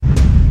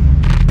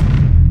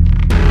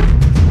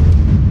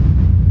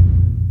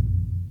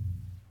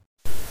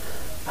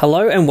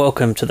Hello and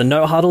welcome to the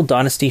No Huddle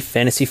Dynasty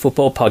Fantasy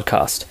Football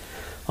Podcast.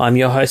 I'm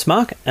your host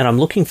Mark, and I'm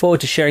looking forward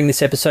to sharing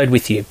this episode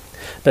with you.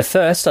 But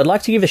first, I'd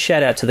like to give a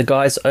shout out to the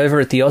guys over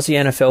at the Aussie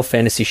NFL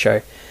Fantasy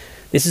Show.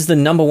 This is the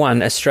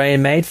 #1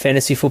 Australian-made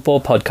fantasy football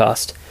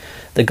podcast.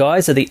 The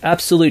guys are the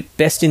absolute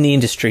best in the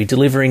industry,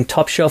 delivering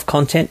top-shelf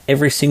content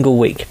every single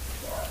week.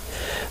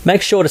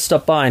 Make sure to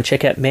stop by and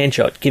check out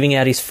Manjot, giving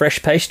out his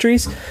fresh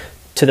pastries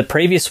to the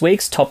previous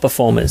week's top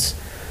performers.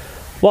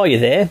 While you're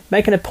there,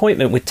 make an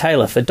appointment with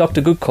Taylor for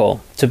Dr. Goodcall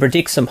to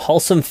predict some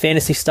wholesome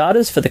fantasy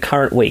starters for the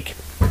current week.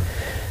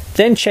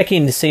 Then check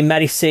in to see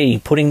Matty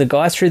C putting the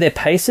guys through their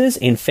paces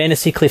in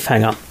Fantasy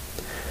Cliffhanger,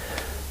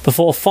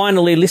 before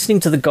finally listening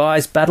to the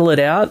guys battle it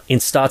out in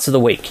Starts of the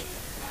Week.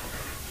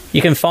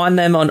 You can find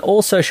them on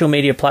all social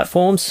media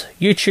platforms.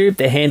 YouTube,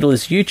 their handle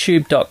is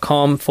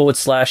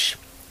youtube.com/@Aussie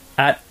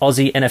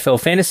NFL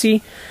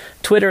Fantasy.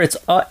 Twitter, it's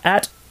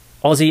at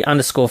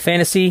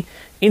Aussie_fantasy.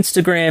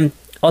 Instagram,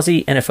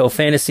 Aussie NFL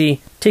Fantasy.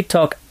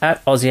 TikTok,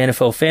 at Aussie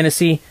NFL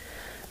Fantasy.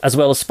 As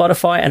well as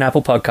Spotify and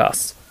Apple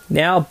Podcasts.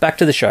 Now, back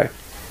to the show.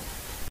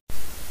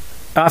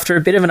 After a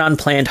bit of an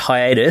unplanned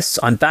hiatus,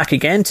 I'm back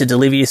again to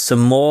deliver you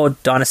some more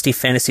Dynasty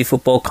Fantasy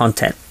Football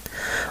content.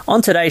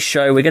 On today's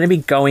show, we're going to be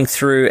going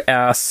through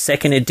our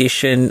second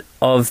edition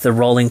of the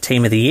Rolling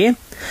Team of the Year.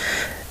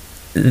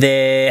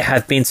 There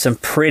have been some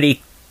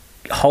pretty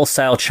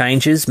wholesale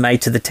changes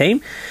made to the team,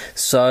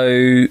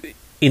 so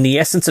in the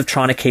essence of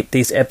trying to keep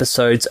these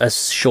episodes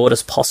as short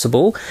as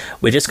possible,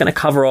 we're just going to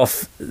cover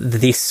off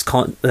this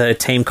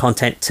team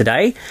content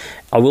today.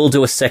 I will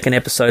do a second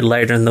episode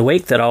later in the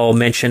week that I'll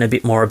mention a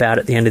bit more about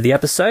at the end of the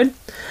episode.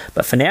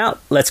 But for now,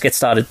 let's get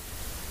started.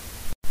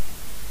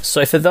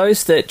 So for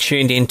those that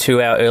tuned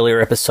into our earlier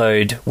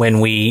episode when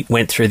we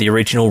went through the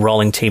original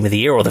Rolling Team of the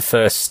Year, or the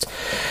first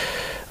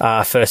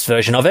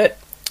version of it,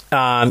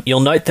 you'll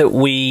note that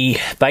we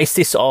base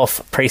this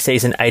off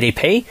preseason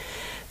ADP,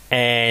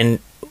 and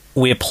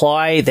we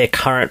apply their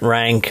current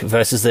rank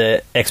versus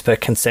the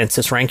expert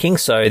consensus ranking.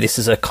 So this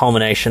is a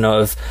culmination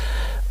of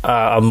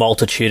a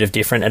multitude of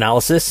different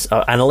analysts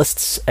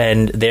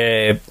and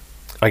their,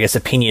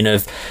 opinion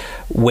of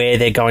where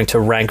they're going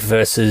to rank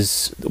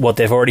versus what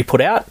they've already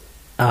put out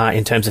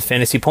in terms of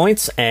fantasy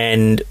points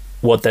and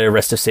what the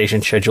rest of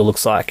season schedule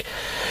looks like.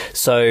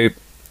 So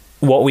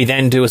what we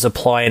then do is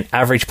apply an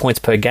average points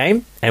per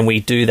game, and we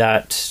do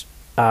that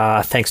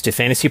thanks to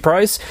Fantasy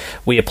Pros.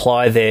 We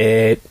apply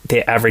their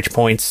average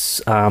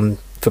points for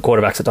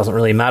quarterbacks. It doesn't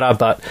really matter,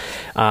 but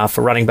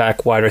for running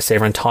back, wide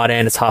receiver, and tight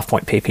end, it's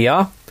half-point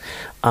PPR.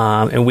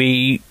 And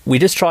we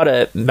just try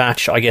to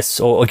match,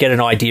 or get an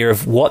idea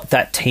of what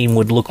that team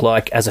would look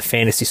like as a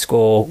fantasy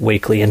score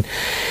weekly. And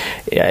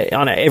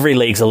I know every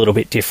league's a little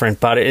bit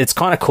different, but it's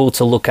kind of cool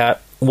to look at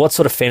what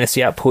sort of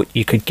fantasy output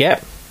you could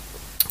get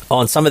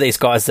on some of these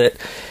guys that,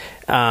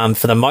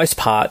 for the most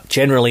part,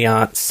 generally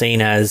aren't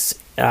seen as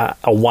a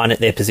one at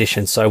their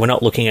position. So we're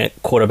not looking at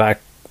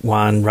quarterback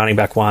 1, running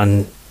back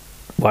 1,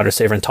 wide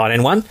receiver and tight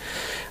end 1.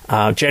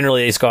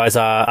 Generally, these guys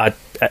are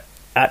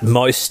at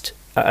most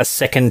a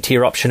second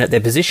tier option at their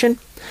position,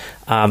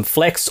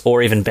 flex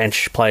or even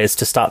bench players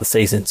to start the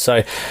season.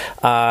 So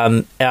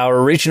our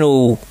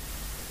original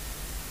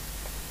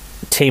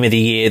team of the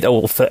year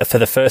for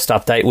the first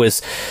update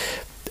was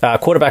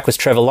quarterback was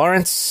Trevor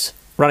Lawrence,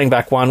 running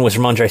back 1 was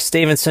Ramondre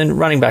Stevenson,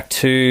 running back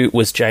 2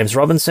 was James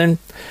Robinson,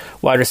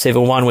 wide receiver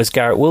 1 was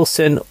Garrett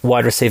Wilson,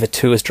 wide receiver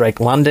 2 is Drake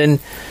London,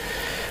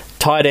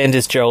 tight end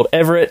is Gerald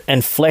Everett,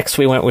 and flex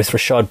we went with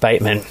Rashad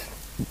Bateman.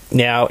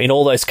 Now, in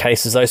all those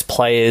cases, those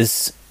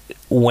players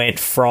went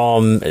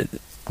from,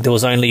 there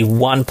was only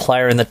one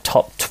player in the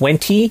top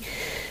 20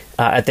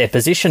 at their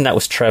position. That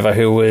was Trevor,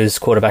 who was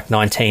quarterback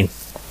 19.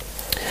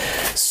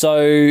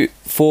 So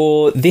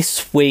for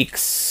this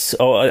week's,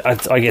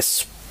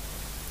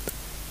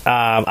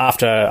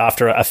 after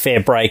a fair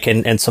break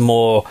and some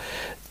more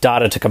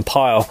data to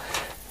compile,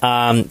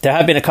 there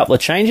have been a couple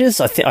of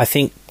changes. I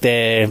think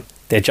they're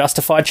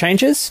justified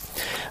changes.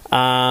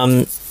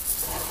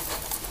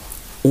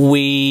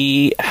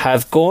 We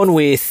have gone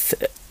with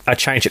a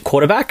change at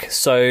quarterback.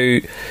 So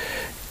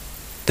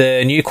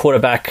the new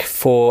quarterback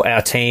for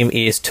our team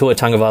is Tua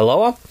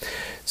Tagovailoa.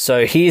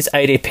 So his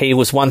ADP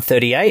was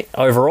 138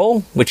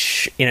 overall,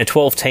 which in a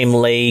 12-team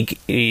league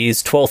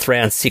is 12th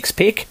round, 6th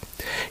pick.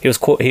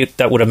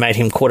 That would have made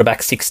him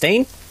quarterback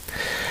 16.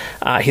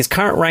 His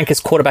current rank is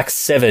quarterback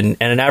 7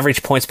 and an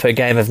average points per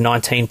game of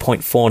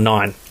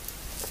 19.49.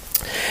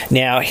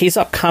 Now, his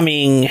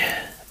upcoming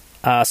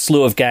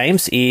slew of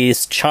games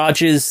is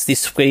Chargers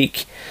this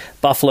week,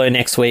 Buffalo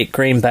next week,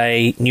 Green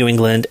Bay, New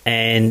England,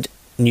 and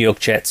New York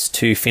Jets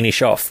to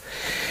finish off.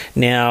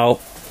 Now,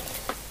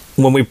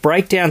 when we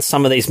break down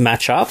some of these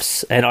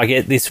matchups, and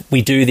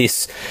we do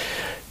this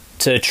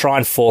to try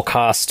and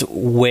forecast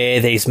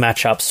where these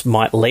matchups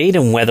might lead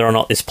and whether or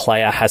not this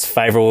player has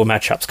favourable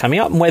matchups coming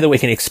up and whether we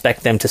can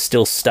expect them to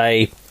still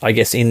stay,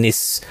 in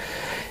this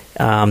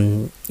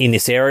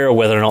area, or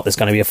whether or not there's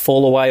going to be a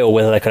fall away or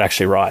whether they could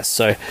actually rise.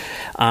 So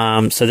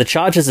the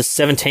Chargers are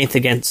 17th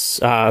against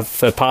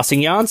for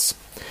passing yards.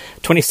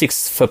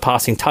 26th for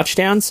passing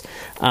touchdowns.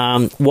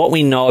 What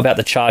we know about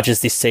the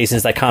Chargers this season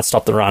is they can't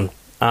stop the run,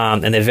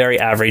 and they're very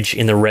average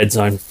in the red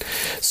zone.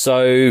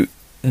 So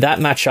that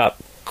matchup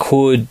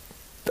could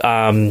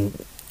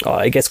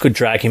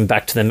drag him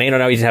back to the mean. I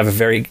know he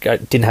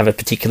didn't have a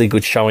particularly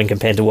good showing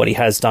compared to what he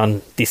has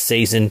done this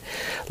season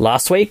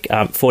last week.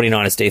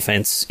 49ers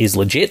defense is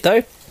legit,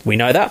 though. We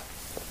know that.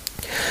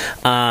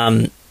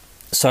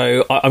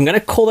 So I'm going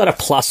to call that a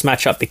plus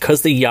matchup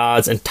because the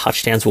yards and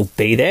touchdowns will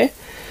be there.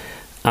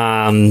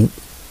 But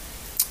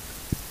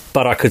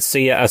I could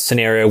see a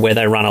scenario where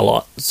they run a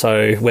lot.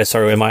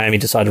 Where Miami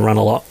decided to run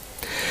a lot.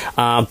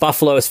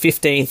 Buffalo is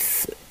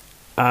 15th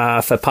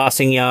for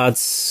passing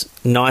yards,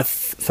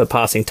 9th for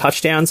passing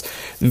touchdowns.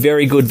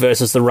 Very good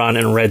versus the run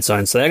and red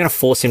zone. So they're going to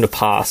force him to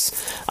pass.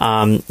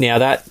 Now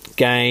that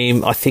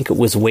game, I think it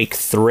was week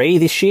 3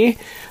 this year.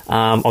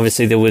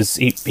 Obviously,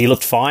 he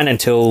looked fine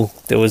until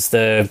there was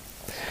the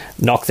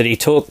knock that he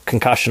took,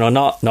 concussion or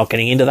not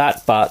getting into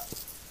that. But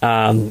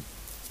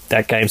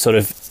that game sort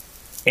of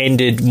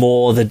ended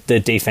more. The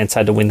defense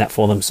had to win that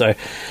for them. So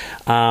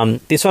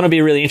this one will be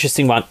a really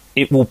interesting one.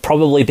 It will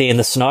probably be in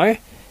the snow.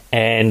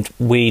 And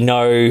we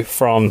know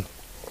from,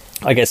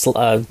 I guess,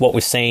 what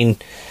we've seen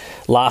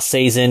last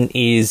season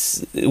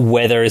is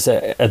weather is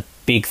a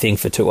big thing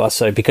for Tua.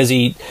 So because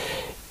he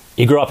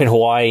grew up in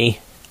Hawaii,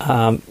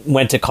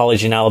 went to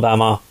college in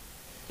Alabama,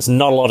 there's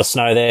not a lot of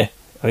snow there.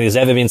 I think there's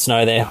ever been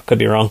snow there. I could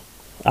be wrong.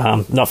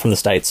 Not from the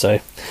States, so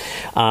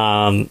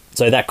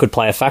that could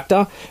play a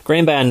factor.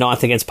 Green Bay are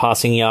 9th against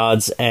passing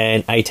yards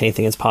and 18th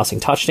against passing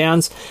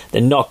touchdowns.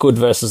 They're not good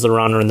versus the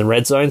runner in the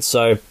red zone,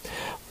 so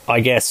I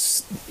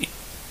guess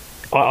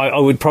I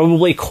would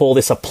probably call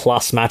this a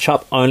plus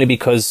matchup only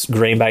because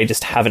Green Bay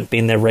just haven't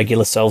been their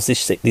regular selves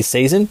this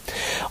season.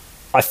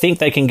 I think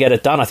they can get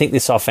it done. I think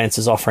this offense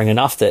is offering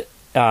enough that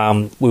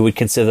we would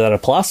consider that a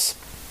plus.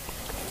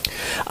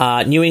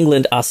 New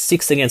England are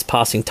 6th against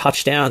passing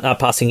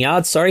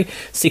yards,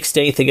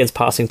 16th against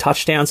passing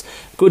touchdowns.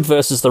 Good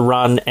versus the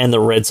run and the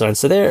red zone.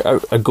 So they're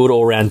a good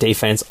all-round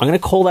defense. I'm going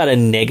to call that a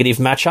negative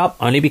matchup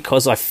only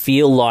because I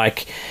feel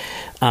like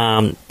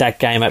that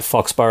game at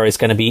Foxborough is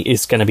going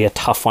to be a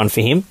tough one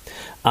for him.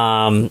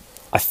 I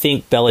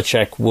think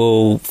Belichick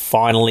will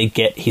finally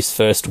get his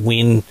first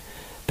win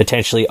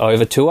potentially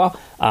over Tua.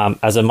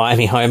 As a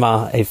Miami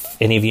homer, if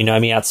any of you know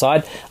me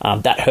outside,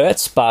 that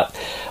hurts, but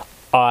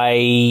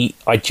I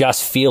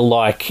just feel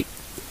like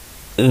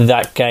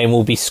that game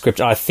will be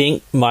scripted. I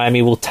think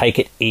Miami will take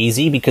it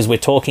easy because we're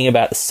talking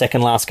about the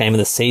second last game of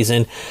the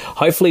season.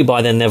 Hopefully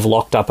by then they've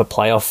locked up a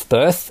playoff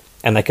berth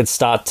and they could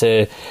start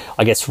to,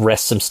 I guess,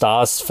 rest some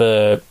stars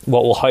for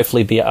what will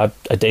hopefully be a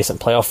decent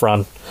playoff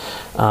run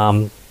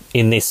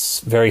in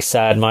this very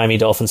sad Miami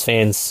Dolphins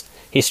fans'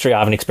 history. I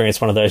haven't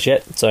experienced one of those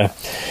yet. So,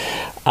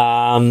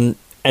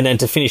 and then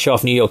to finish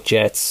off, New York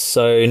Jets.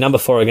 So number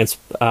 4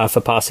 for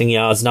passing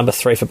yards, number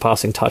 3 for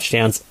passing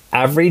touchdowns.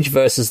 Average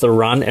versus the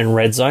run and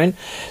red zone.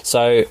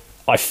 So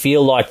I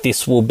feel like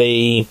this will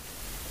be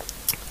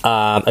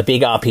a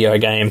big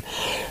RPO game.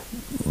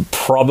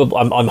 Probably,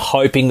 I'm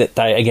hoping that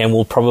they again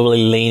will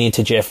probably lean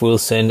into Jeff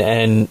Wilson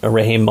and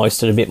Raheem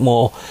Mostert a bit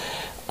more.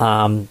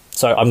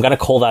 So I'm going to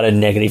call that a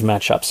negative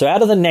matchup. So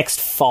out of the next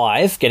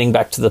 5, getting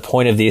back to the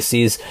point of this,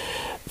 is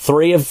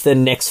 3 of the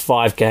next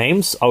 5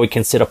 games I would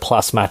consider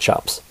plus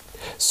matchups.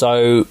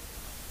 So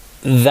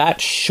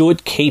that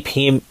should keep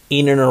him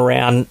in and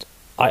around,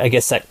 I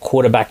guess, that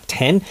quarterback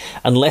 10.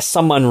 Unless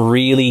someone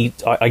really,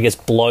 I guess,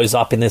 blows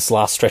up in this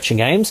last stretch of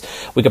games,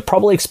 we could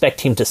probably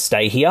expect him to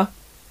stay here,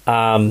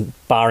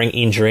 barring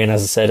injury. And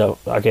as I said,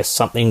 I guess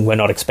something we're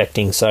not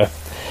expecting. So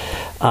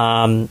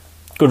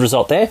good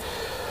result there.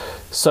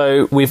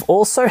 So we've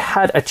also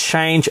had a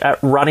change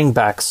at running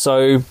back.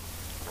 So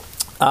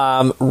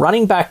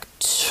running back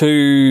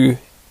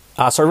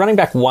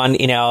 1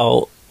 in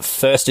our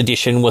first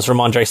edition was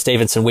Ramondre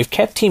Stevenson. We've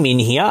kept him in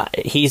here.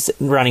 He's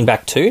running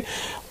back 2.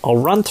 I'll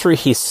run through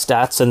his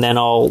stats and then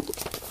I'll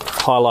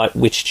highlight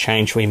which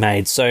change we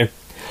made. So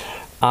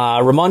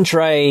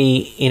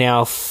Ramondre in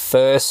our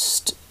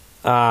first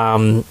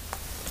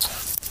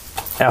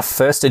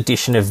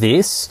edition of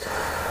this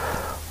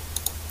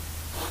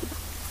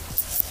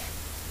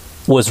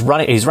he's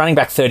running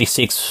back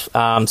 36, so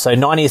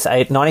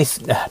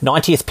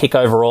 90th pick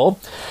overall.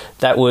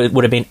 That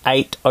would have been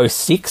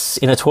 806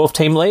 in a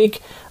 12-team league.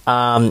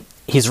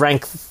 His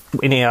rank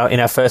in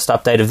our first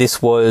update of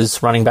this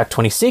was running back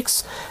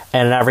 26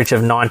 and an average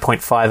of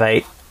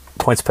 9.58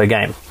 points per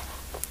game,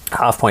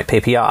 half-point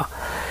PPR.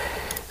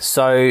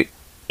 So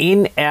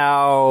in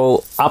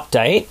our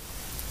update,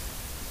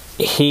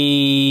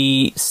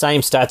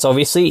 same stats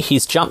obviously.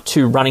 He's jumped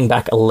to running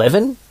back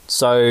 11,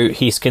 so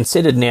he's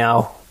considered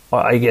now,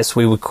 I guess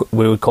we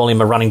would call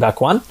him a running back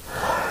 1.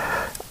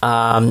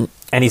 And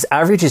his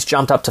average has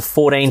jumped up to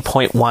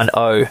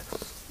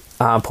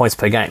 14.10 points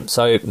per game.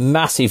 So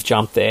massive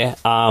jump there.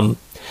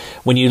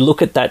 When you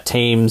look at that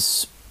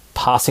team's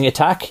passing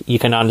attack, you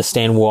can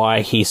understand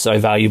why he's so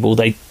valuable.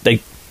 Who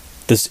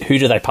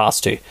do they pass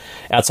to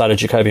outside of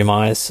Jacoby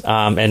Myers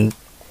and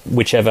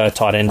whichever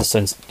tight end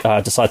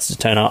decides to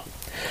turn up?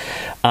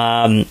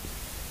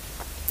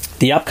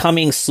 The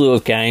upcoming slew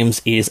of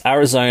games is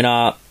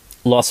Arizona,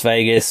 Las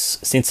Vegas,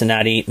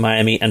 Cincinnati,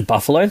 Miami, and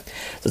Buffalo. So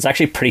it's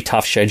actually a pretty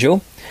tough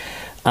schedule.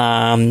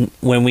 When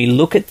we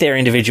look at their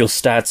individual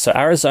stats, so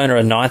Arizona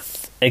are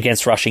 9th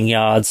against rushing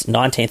yards,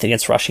 19th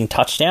against rushing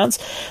touchdowns.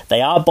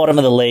 They are bottom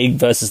of the league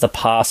versus the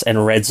pass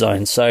and red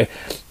zone. So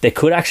there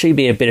could actually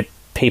be a bit of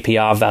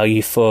PPR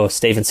value for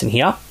Stevenson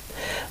here.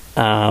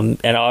 And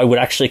I would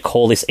actually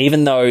call this,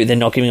 even though they're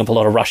not giving up a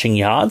lot of rushing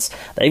yards,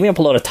 they're giving up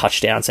a lot of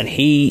touchdowns. And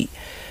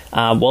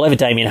while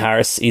Damien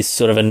Harris is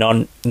sort of a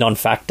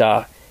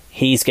non-factor,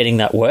 he's getting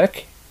that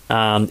work.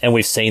 And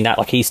we've seen that,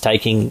 like he's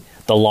taking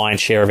the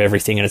lion's share of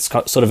everything, and it's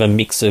got sort of a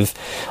mix of,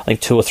 I think,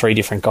 2 or 3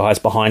 different guys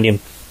behind him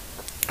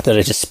that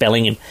are just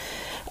spelling him.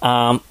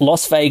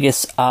 Las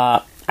Vegas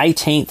are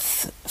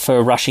 18th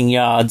for rushing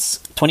yards,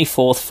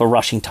 24th for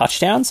rushing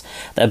touchdowns.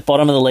 They're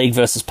bottom of the league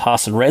versus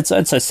pass and red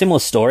zone, so similar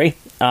story.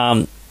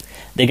 They're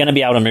going to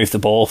be able to move the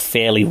ball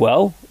fairly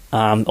well,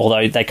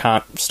 although they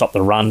can't stop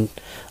the run.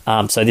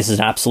 So this is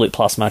an absolute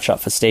plus matchup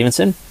for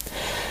Stevenson.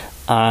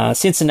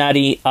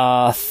 Cincinnati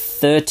are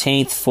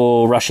 13th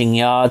for rushing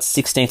yards,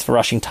 16th for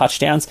rushing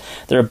touchdowns.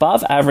 They're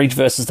above average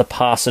versus the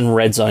pass and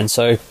red zone.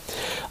 So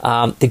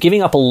they're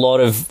giving up a lot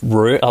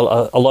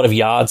of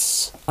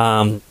yards.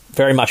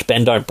 Very much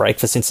bend don't break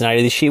for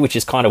Cincinnati this year, which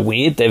is kind of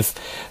weird. They've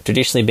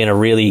traditionally been a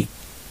really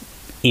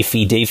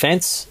iffy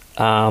defense,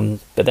 but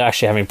they're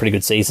actually having a pretty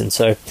good season.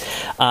 So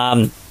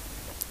I'm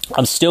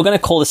still going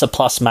to call this a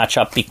plus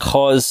matchup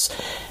because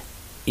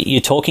you're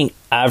talking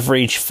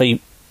average for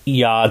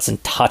yards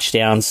and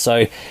touchdowns,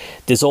 so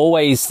there's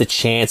always the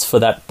chance for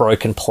that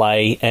broken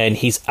play, and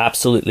he's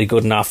absolutely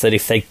good enough that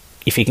if they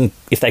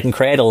can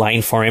create a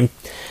lane for him,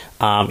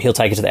 he'll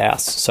take it to the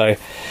house. So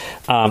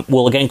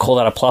we'll again call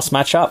that a plus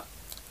matchup.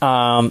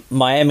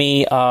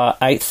 Miami are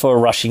 8th for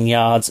rushing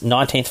yards,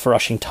 19th for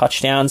rushing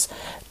touchdowns,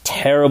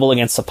 terrible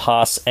against the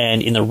pass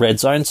and in the red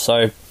zone.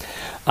 So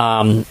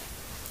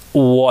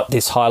what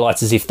this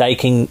highlights is if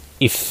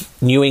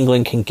New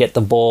England can get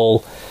the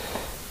ball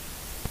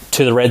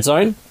to the red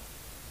zone,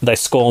 they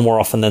score more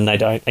often than they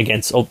don't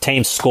or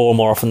teams score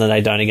more often than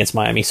they don't against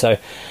Miami. So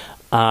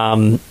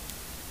I'm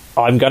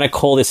going to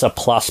call this a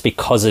plus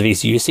because of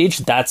his usage.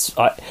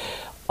 The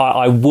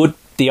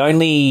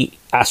only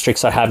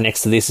asterisk I have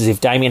next to this is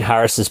if Damien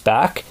Harris is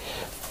back,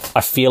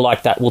 I feel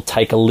like that will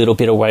take a little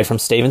bit away from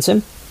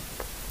Stevenson.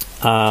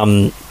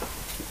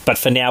 But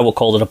for now, we'll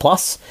call it a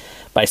plus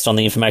based on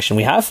the information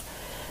we have.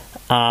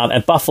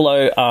 And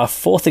Buffalo are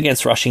 4th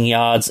against rushing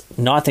yards,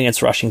 9th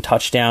against rushing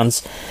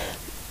touchdowns,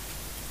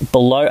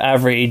 below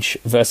average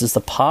versus the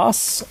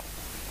pass,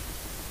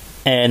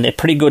 and they're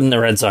pretty good in the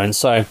red zone.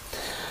 So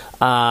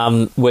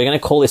we're going to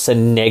call this a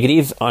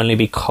negative only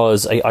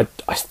because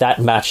that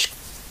match,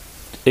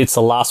 it's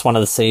the last one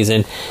of the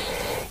season.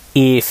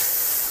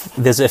 If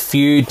there's a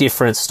few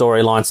different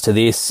storylines to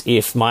this,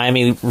 if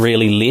Miami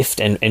really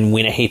lift and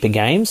win a heap of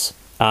games,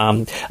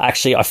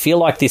 actually I feel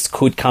like this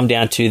could come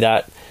down to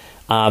that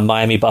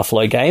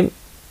Miami-Buffalo game.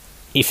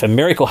 If a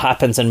miracle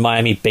happens and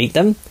Miami beat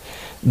them,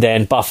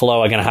 then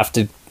Buffalo are going to have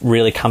to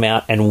really come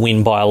out and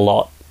win by a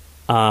lot,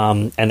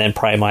 and then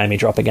pray Miami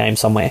drop a game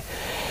somewhere,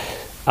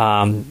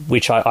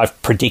 which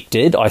I've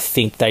predicted. I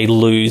think they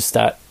lose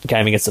that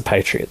game against the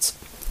Patriots.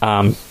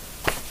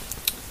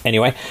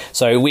 Anyway,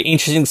 so we're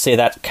interested to see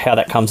how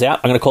that comes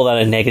out. I'm going to call that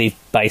a negative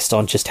based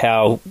on just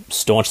how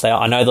staunch they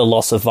are. I know the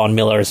loss of Von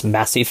Miller is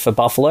massive for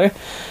Buffalo,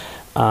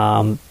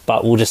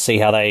 but we'll just see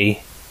how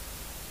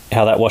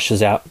that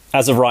washes out.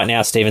 As of right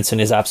now, Stevenson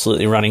is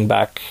absolutely running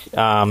back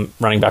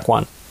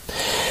one.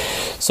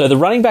 So the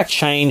running back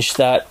change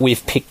that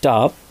we've picked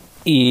up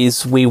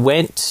is we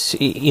went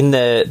in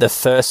the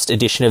first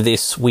edition of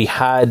this. We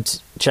had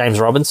James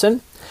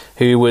Robinson,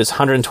 who was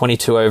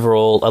 122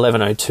 overall,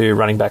 1102,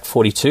 running back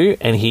 42,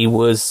 and he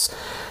was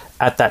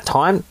at that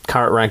time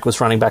current rank was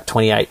running back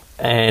 28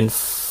 and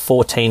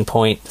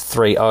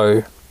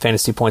 14.30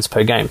 fantasy points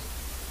per game.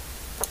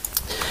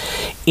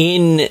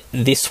 In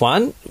this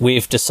one,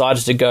 we've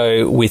decided to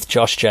go with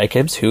Josh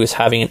Jacobs, who is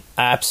having an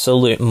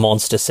absolute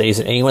monster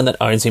season. Anyone that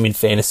owns him in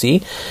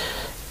fantasy,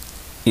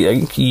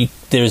 you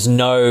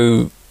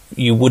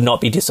would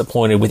not be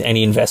disappointed with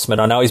any investment.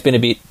 I know he's been a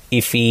bit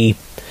iffy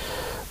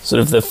sort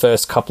of the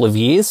first couple of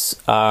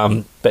years,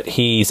 but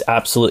he's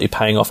absolutely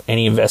paying off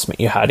any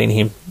investment you had in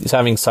him. He's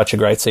having such a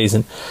great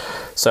season.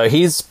 So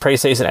his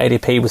preseason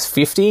ADP was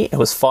 50. It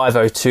was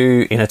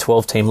 502 in a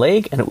 12-team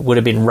league, and it would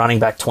have been running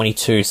back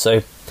 22.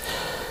 So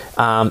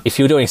if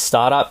you were doing a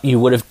startup, you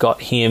would have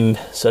got him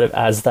sort of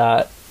as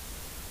that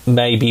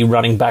maybe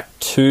running back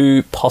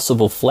 2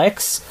 possible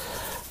flex.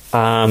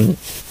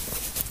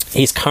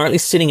 He's currently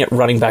sitting at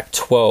running back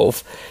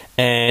 12,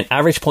 and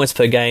average points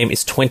per game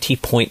is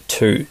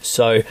 20.2.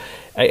 So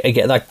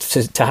again, like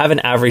to have an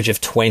average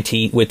of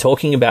 20, we're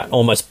talking about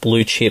almost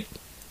blue chip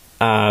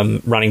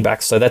running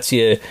backs. So that's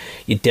your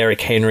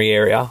Derrick Henry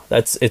area.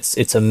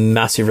 It's a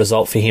massive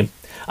result for him.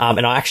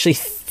 And I actually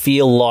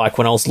feel like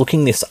when I was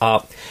looking this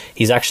up,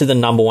 he's actually the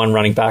number one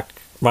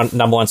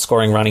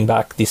scoring running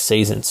back this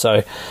season.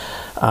 So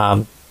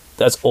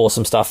that's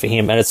awesome stuff for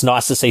him, and it's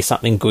nice to see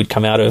something good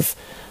come out of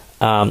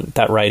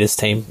that Raiders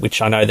team,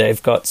 which I know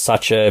they've had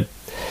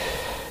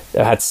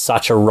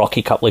such a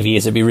rocky couple of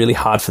years. It'd be really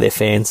hard for their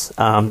fans.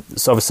 So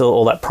obviously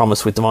all that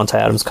promise with Davante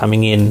Adams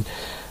coming in.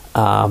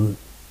 So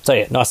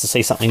yeah, nice to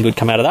see something good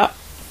come out of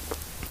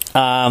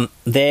that.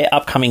 Their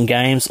upcoming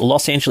games: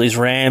 Los Angeles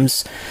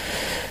Rams,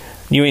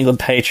 New England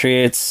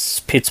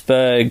Patriots,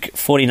 Pittsburgh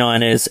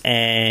 49ers,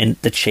 and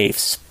the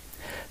Chiefs.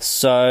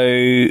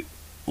 So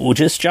we'll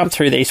just jump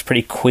through these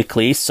pretty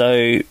quickly.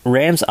 So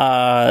Rams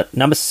are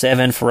number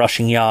 7 for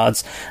rushing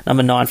yards,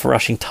 number 9 for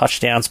rushing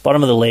touchdowns,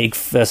 bottom of the league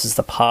versus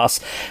the pass.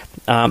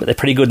 They're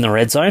pretty good in the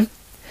red zone.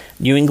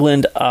 New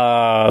England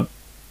are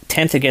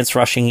 10th against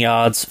rushing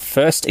yards,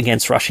 1st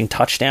against rushing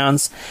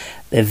touchdowns.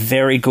 They're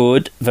very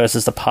good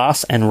versus the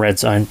pass and red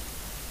zone.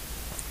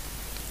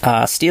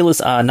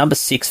 Steelers are number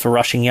 6 for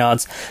rushing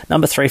yards,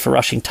 number 3 for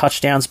rushing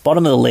touchdowns,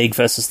 bottom of the league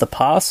versus the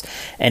pass,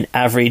 and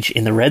average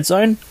in the red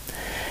zone.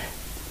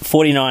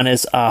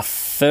 49ers are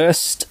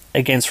 1st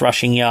against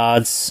rushing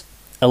yards,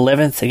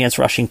 11th against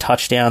rushing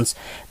touchdowns.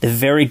 They're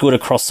very good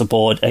across the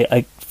board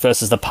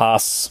versus the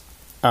pass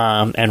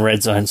and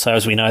red zone. So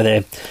as we know,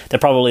 they're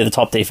probably the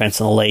top defense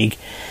in the league.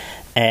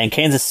 And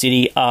Kansas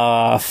City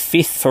are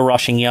 5th for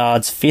rushing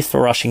yards, 5th for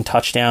rushing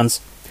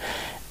touchdowns,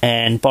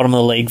 and bottom of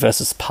the league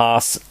versus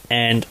pass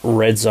and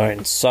red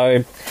zone.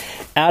 So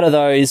out of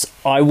those,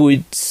 I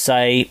would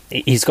say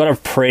he's got a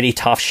pretty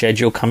tough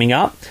schedule coming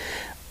up.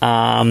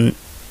 I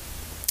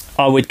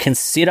would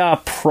consider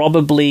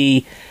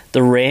probably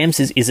the Rams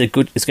is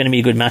going to be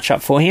a good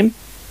matchup for him.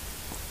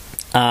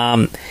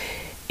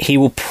 He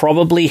will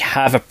probably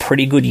have a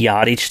pretty good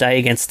yardage day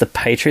against the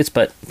Patriots,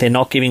 but they're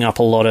not giving up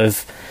a lot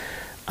of...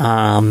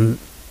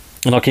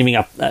 not giving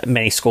up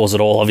many scores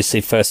at all, obviously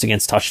first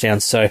against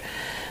touchdowns. So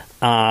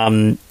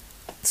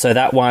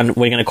that one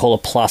we're going to call a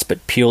plus,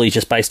 but purely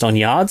just based on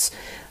yards.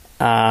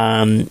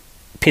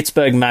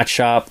 Pittsburgh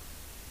matchup,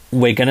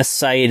 we're going to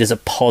say it is a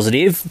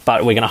positive,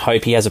 but we're going to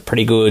hope he has a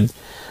pretty good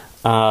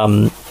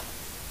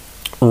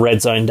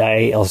red zone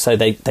day. Also,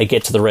 they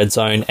get to the red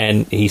zone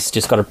and he's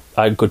just got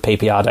a good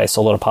PPR day,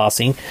 so a lot of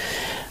passing.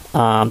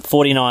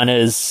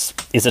 49ers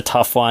is a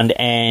tough one,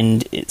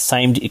 and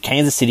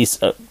Kansas City's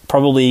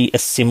probably a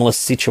similar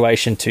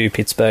situation to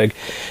Pittsburgh,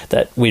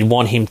 that we'd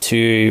want him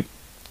to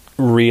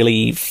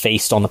really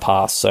feast on the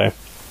pass. So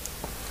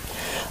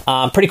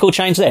pretty cool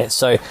change there.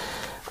 So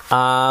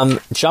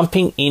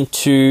jumping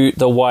into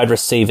the wide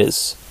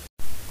receivers.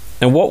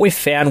 And what we've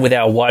found with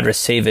our wide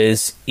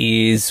receivers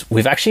is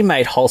we've actually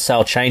made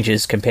wholesale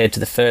changes compared to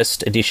the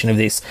first edition of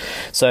this.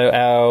 So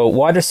our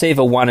wide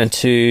receiver 1 and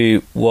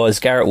 2 was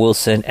Garrett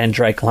Wilson and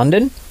Drake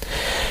London.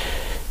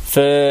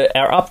 For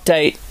our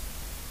update,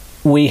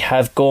 we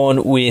have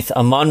gone with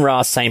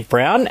Amon-Ra St.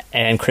 Brown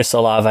and Chris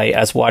Olave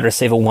as wide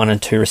receiver 1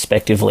 and 2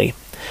 respectively.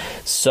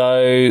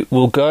 So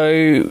we'll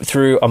go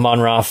through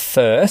Amon-Ra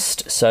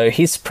first. So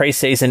his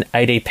preseason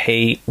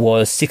ADP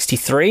was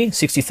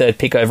 63rd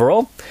pick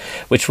overall,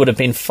 which would have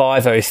been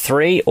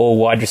 503 or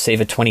wide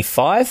receiver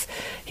 25.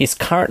 His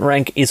current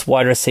rank is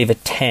wide receiver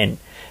 10,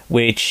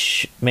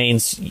 which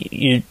means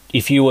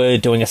if you were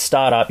doing a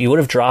startup, you would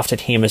have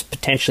drafted him as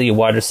potentially a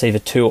wide receiver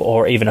 2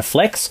 or even a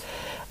flex,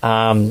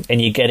 and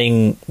you're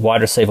getting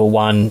wide receiver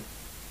 1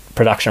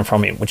 production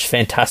from him, which is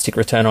fantastic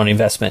return on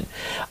investment.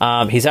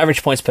 His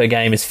average points per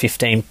game is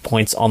 15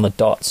 points on the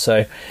dot.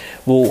 So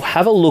we'll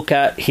have a look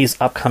at his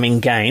upcoming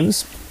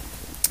games.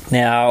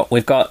 Now,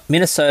 we've got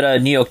Minnesota,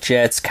 New York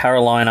Jets,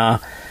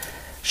 Carolina,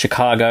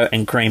 Chicago,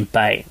 and Green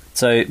Bay.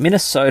 So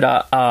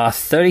Minnesota are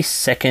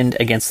 32nd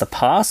against the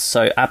pass,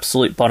 so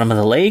absolute bottom of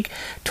the league,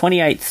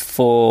 28th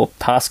for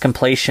pass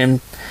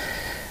completion,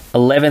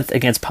 11th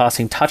against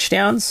passing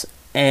touchdowns,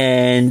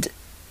 and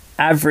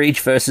average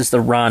versus the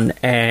run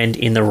and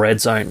in the red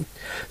zone.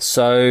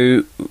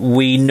 So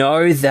we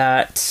know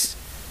that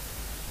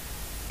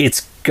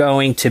it's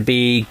going to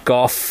be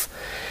Goff,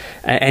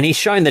 and he's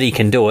shown that he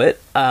can do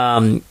it.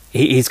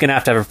 He's going to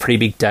have a pretty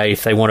big day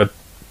if they want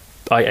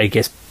to, I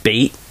guess,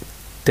 beat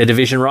the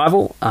division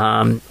rival.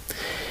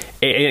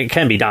 It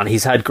can be done.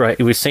 He's had great...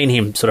 We've seen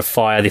him sort of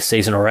fire this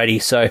season already.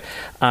 So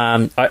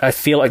I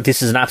feel like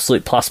this is an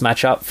absolute plus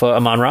matchup for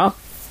Amon-Ra.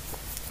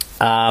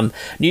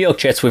 New York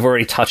Jets, we've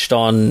already touched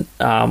on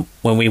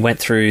when we went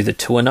through the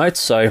tour notes.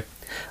 So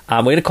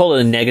we're going to call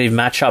it a negative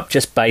matchup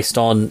just based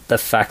on the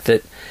fact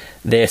that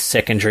their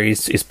secondary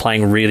is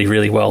playing really,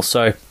 really well.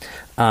 So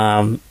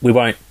we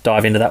won't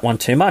dive into that one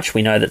too much.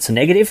 We know that's a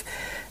negative.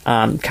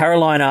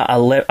 Carolina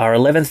are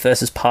 11th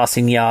versus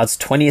passing yards,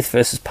 20th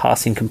versus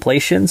passing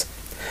completions,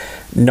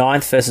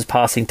 9th versus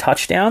passing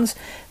touchdowns,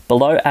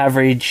 below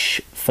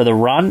average for the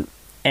run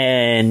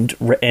and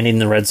in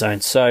the red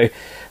zone. So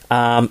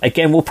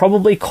again, we'll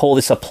probably call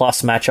this a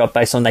plus matchup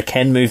based on they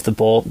can move the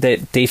ball. Their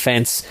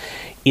defense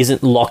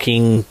isn't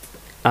locking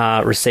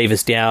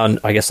receivers down,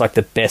 I guess, like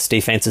the best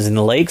defenses in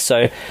the league.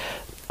 So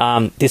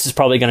this is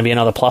probably going to be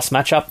another plus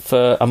matchup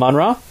for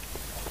Amon-Ra.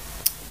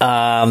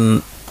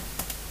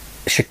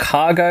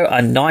 Chicago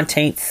are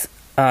 19th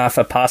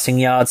for passing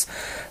yards,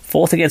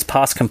 4th against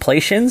pass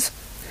completions,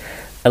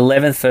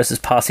 11th versus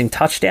passing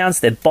touchdowns.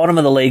 They're bottom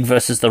of the league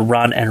versus the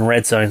run and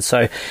red zone.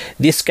 So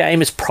this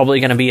game is probably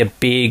going to be a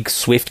big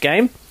Swift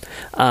game.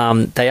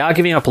 They are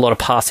giving up a lot of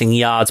passing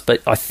yards,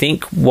 but I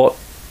think what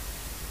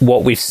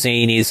we've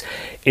seen is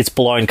it's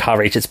blown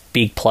coverage, it's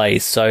big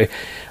plays. So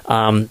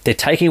they're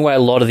taking away a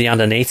lot of the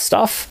underneath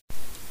stuff.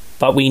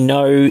 But we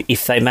know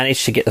if they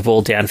manage to get the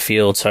ball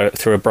downfield, so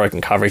through a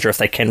broken coverage, or if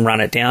they can run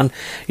it down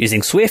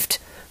using Swift,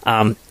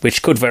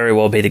 which could very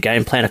well be the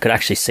game plan. I could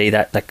actually see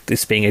that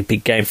this being a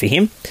big game for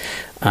him,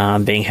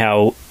 being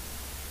how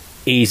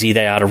easy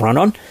they are to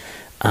run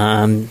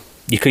on.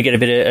 You could get a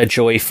bit of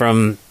joy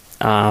from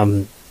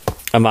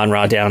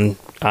Amon-Ra down,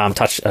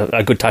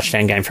 a good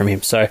touchdown game from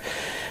him. So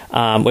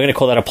we're going to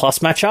call that a plus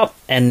matchup.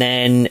 And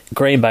then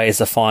Green Bay is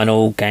the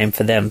final game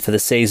for them for the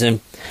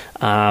season.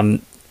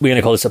 We're going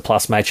to call this a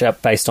plus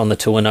matchup based on the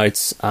Tua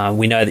notes.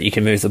 We know that you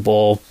can move the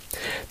ball.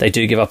 They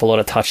do give up a lot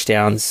of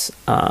touchdowns.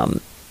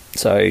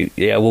 So,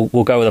 yeah,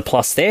 we'll go with a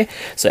plus there.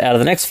 So, out of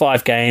the next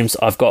 5 games,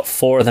 I've got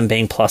 4 of them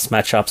being plus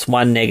matchups,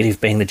 1 negative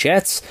being the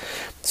Jets.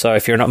 So,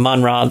 if you're an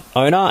Amon-Ra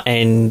owner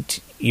and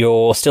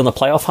you're still in the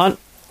playoff hunt,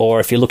 or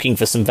if you're looking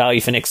for some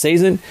value for next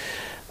season,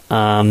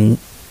 he's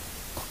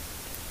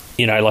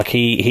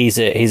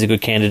a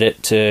good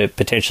candidate to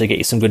potentially get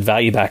you some good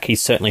value back.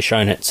 He's certainly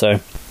shown it.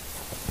 So,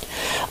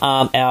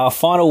 our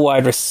final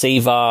wide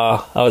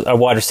receiver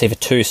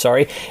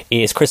 2,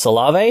 is Chris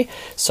Olave.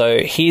 So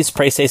his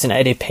preseason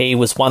ADP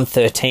was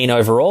 113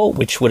 overall,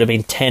 which would have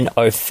been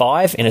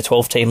 10.05 in a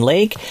 12-team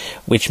league,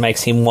 which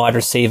makes him wide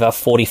receiver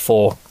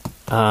 44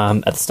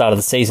 at the start of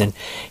the season.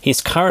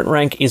 His current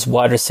rank is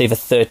wide receiver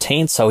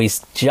 13, so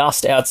he's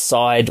just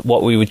outside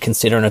what we would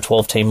consider in a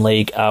 12-team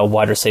league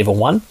wide receiver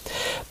 1.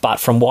 But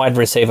from wide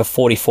receiver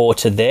 44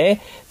 to there,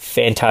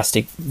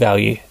 fantastic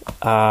value.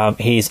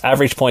 His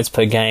average points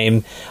per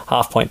game,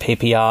 half-point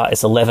PPR,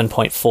 is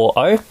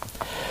 11.40.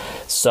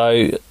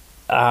 So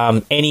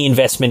any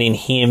investment in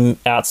him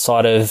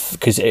outside of...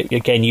 Because,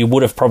 again, you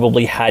would have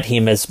probably had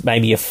him as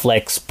maybe a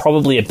flex,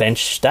 probably a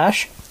bench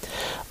stash.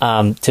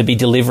 To be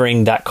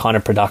delivering that kind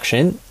of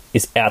production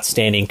is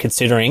outstanding,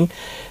 considering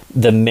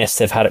the mess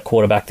they've had at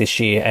quarterback this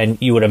year. And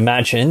you would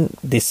imagine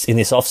in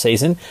this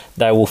off-season,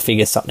 they will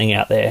figure something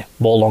out there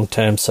more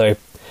long-term. So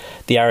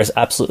the arrow is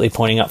absolutely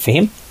pointing up for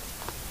him.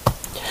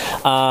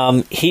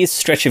 Here's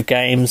stretch of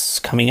games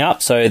coming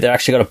up. So they've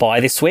actually got a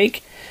bye this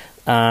week.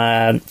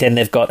 Then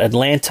they've got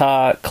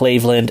Atlanta,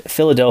 Cleveland,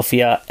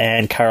 Philadelphia,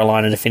 and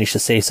Carolina to finish the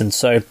season.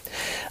 So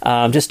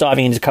just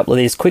diving into a couple of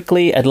these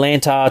quickly.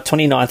 Atlanta,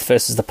 29th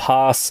versus the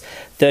pass,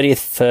 30th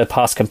for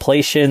pass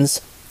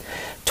completions,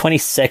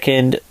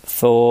 22nd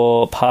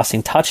for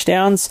passing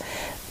touchdowns.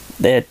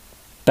 They're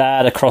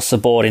bad across the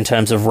board in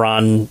terms of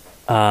run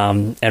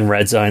and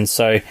red zone.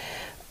 So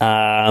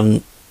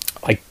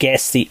I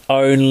guess the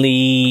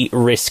only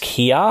risk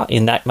here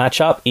in that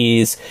matchup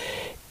is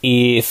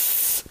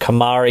if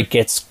Kamara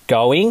gets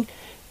going,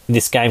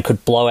 this game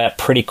could blow out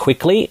pretty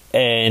quickly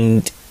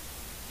and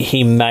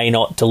he may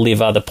not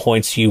deliver the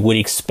points you would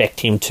expect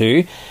him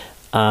to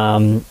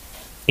in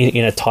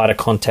a tighter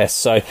contest.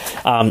 So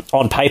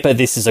on paper,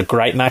 this is a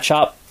great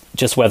matchup,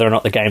 just whether or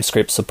not the game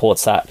script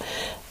supports that.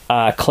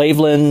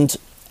 Cleveland,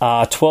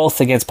 12th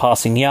against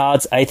passing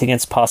yards, 8th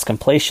against pass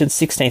completion,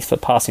 16th for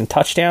passing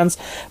touchdowns,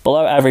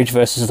 below average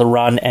versus the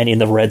run and in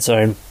the red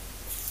zone.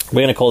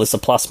 We're going to call this a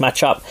plus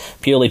matchup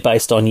purely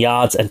based on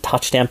yards and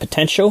touchdown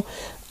potential.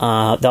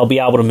 They'll be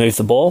able to move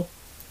the ball.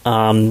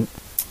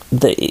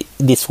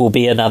 This will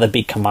be another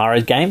big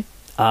Kamara game,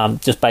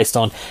 just based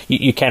on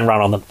you can run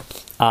on them.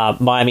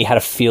 Miami had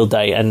a field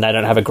day and they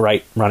don't have a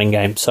great running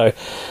game,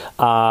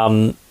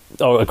 or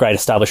a great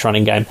established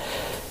running game.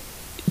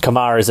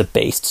 Kamara is a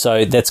beast,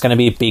 so that's going to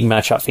be a big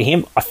matchup for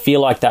him. I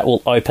feel like that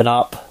will open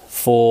up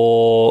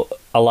for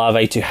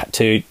Olave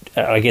to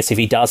I guess if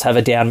he does have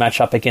a down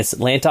matchup against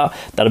Atlanta,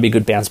 that'll be a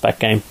good bounce back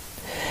game.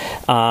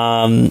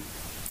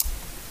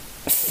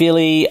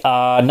 Philly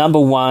are number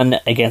 1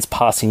 against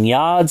passing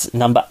yards,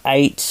 number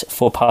 8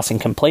 for passing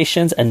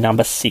completions, and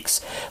number 6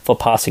 for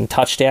passing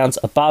touchdowns.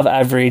 Above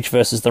average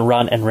versus the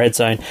run and red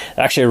zone.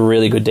 Actually a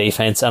really good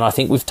defense, and I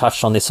think we've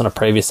touched on this on a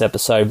previous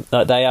episode.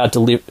 They are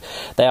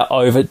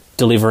over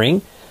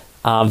delivering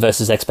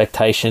versus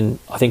expectation,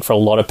 I think, for a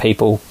lot of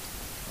people.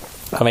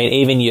 I mean,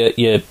 even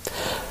your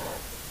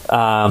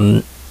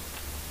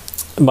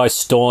most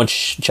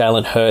staunch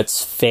Jalen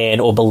Hurts fan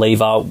or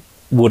believer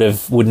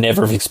would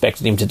never have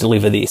expected him to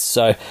deliver this.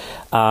 So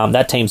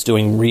that team's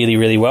doing really,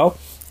 really well.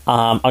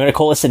 I'm going to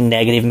call this a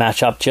negative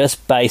matchup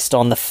just based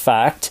on the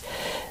fact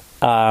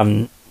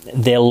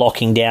they're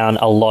locking down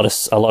a lot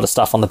of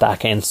stuff on the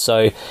back end.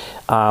 So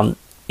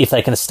if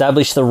they can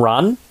establish the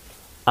run,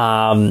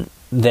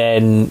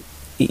 then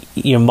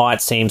you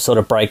might see him sort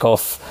of break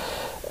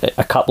off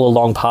a couple of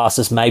long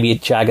passes, maybe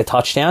jag a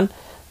touchdown,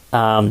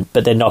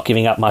 but they're not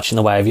giving up much in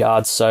the way of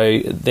yards. So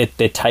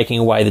they're taking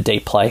away the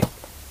deep play.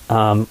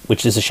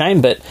 Which is a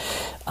shame, but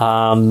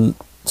so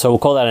we'll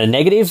call that a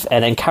negative.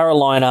 And then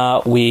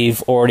Carolina,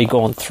 we've already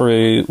gone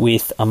through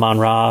with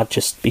Amon-Ra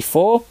just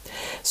before,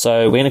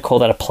 so we're going to call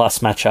that a plus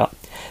matchup.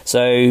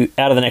 So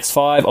out of the next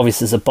 5,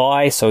 obviously there's a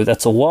bye, so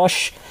that's a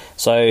wash.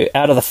 So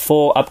out of the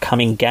 4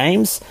 upcoming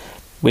games,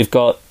 we've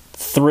got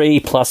 3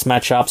 plus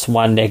matchups,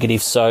 1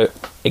 negative. So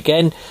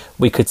again,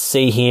 we could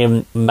see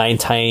him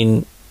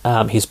maintain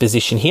his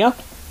position here.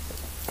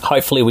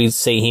 Hopefully we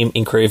see him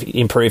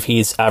improve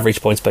his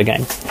average points per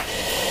game.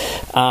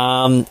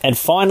 And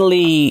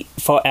finally,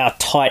 for our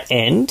tight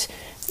end,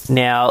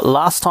 now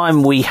last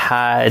time we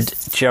had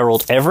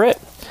Gerald Everett,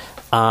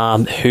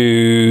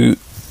 who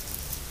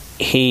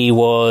he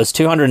was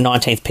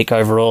 219th pick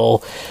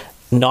overall,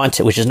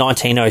 which is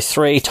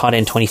 1903, tight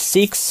end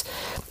 26.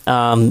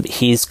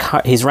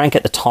 His rank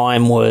at the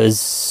time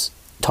was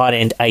tight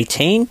end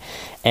 18,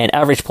 and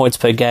average points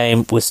per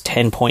game was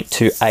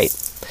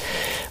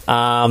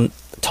 10.28.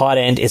 Tight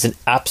end is an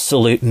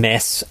absolute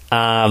mess.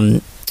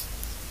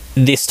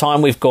 This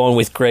time we've gone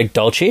with Greg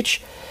Dulcich.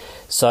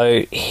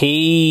 So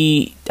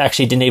he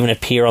actually didn't even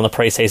appear on the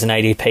preseason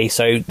ADP,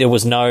 so there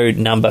was no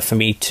number for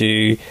me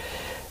to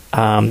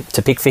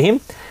pick for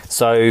him.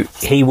 So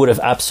he would have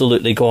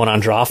absolutely gone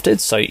undrafted.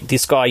 So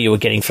this guy you were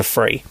getting for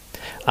free.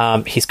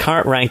 His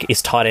current rank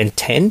is tight end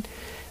 10.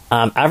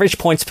 Average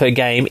points per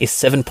game is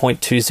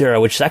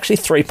 7.20, which is actually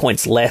 3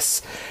 points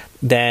less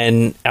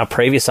than our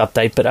previous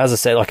update. But as I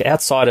said, like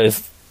outside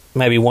of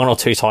maybe 1 or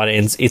 2 tight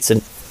ends, it's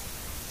an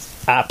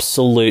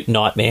absolute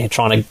nightmare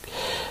trying to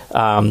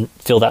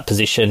fill that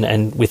position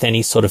and with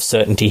any sort of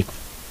certainty.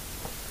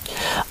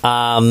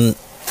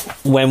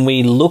 When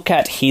we look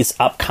at his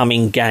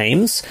upcoming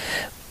games,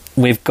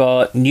 we've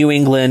got New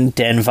England,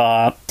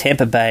 Denver,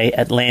 Tampa Bay,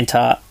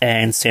 Atlanta,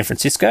 and San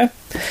Francisco.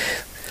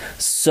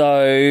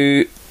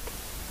 So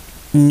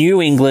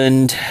New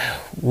England,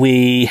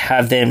 we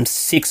have them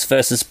 6th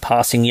versus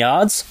passing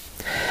yards,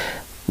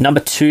 number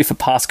 2 for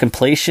pass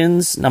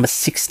completions, number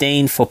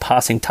 16 for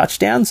passing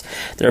touchdowns.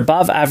 They're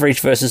above average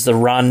versus the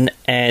run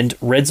and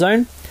red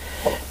zone.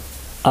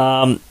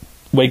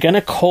 We're going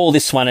to call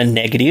this one a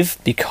negative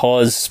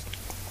because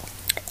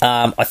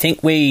I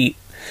think when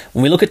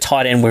we look at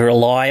tight end, we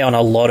rely on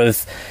a lot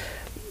of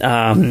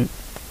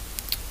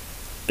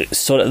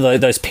sort of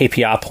those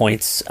PPR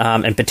points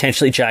and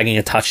potentially jagging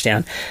a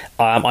touchdown.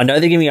 I know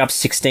they're giving up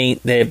 16.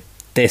 They're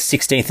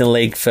 16th in the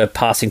league for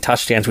passing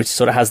touchdowns, which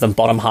sort of has them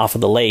bottom half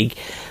of the league.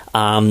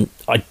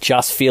 I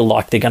just feel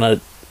like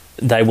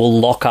they will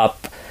lock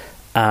up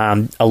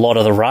a lot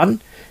of the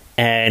run,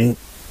 and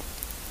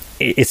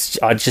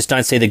I just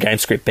don't see the game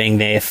script being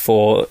there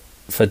for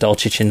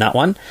Dulcich in that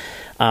one.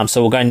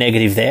 So we'll go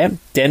negative there.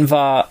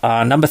 Denver,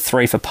 number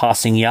 3 for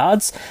passing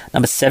yards,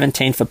 number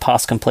 17 for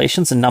pass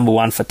completions, and number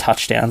 1 for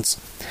touchdowns,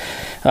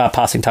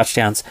 passing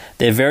touchdowns.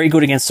 They're very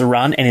good against the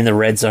run and in the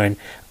red zone.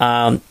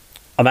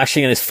 I'm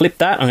actually going to flip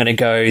that. I'm going to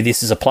go,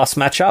 this is a plus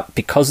matchup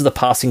because of the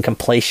passing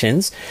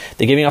completions.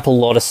 They're giving up a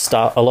lot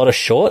of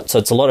short, so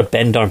it's a lot of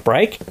bend, don't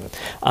break,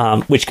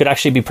 which could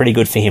actually be pretty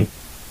good for him.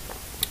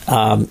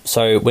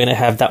 So we're going to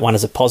have that one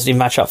as a positive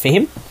matchup for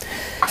him.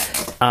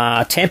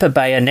 Tampa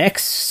Bay are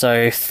next,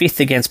 so 5th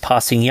against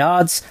passing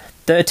yards,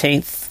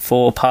 13th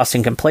for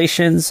passing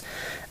completions,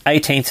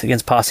 18th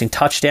against passing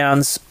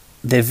touchdowns.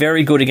 They're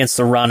very good against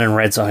the run and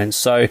red zone.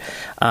 So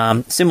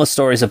similar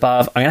stories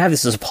above. I'm going to have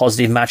this as a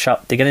positive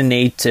matchup. They're going to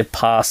need to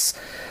pass,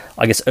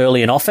 I guess,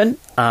 early and often.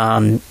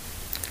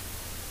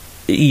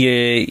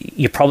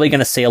 You're probably going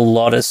to see a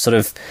lot of sort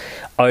of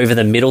over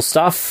the middle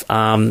stuff,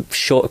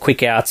 short,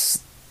 quick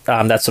outs,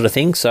 that sort of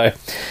thing. So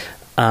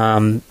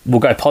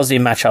we'll go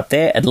positive matchup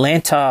there.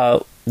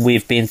 Atlanta,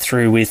 we've been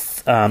through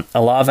with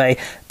Olave.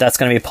 That's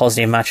going to be a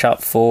positive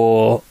matchup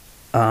for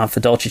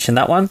Dulcich in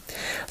that one.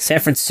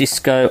 San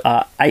Francisco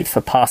are 8th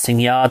for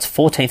passing yards,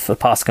 14th for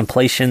pass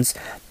completions,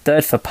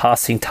 3rd for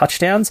passing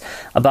touchdowns,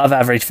 above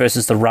average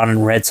versus the run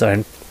and red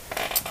zone.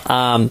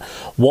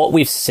 What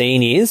we've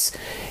seen is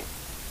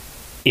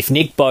if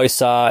Nick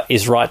Bosa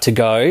is right to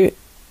go,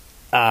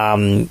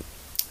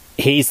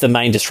 he's the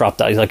main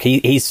disruptor. Like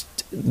I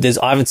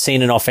haven't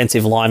seen an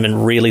offensive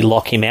lineman really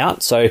lock him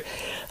out. So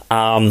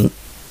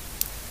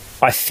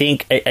I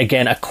think,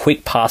 again, a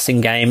quick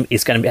passing game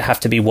is going to have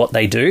to be what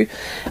they do.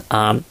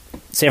 San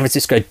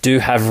Francisco do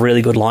have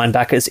really good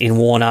linebackers in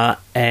Warner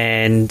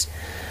and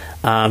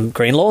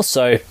Greenlaw.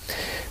 So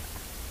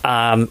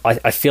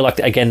I feel like,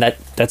 again,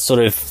 that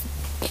sort of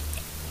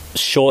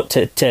short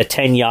to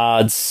 10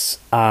 yards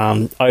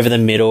over the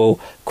middle,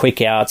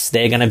 quick outs,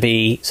 they're going to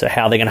be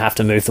how they're going to have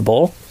to move the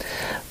ball.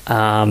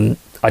 I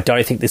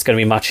don't think there's going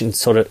to be much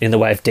in the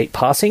way of deep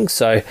passing.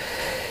 So...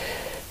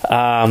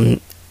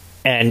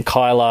 and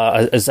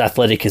Kyler, as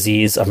athletic as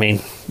he is, I mean,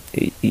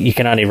 you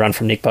can only run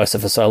from Nick Bosa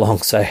for so long.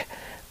 So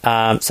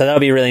that'll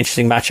be a really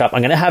interesting matchup.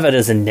 I'm going to have it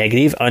as a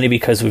negative only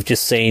because we've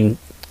just seen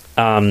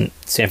San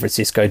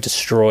Francisco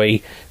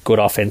destroy good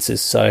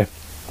offenses. So,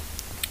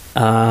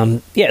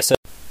 so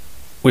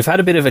we've had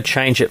a bit of a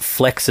change at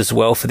flex as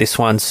well for this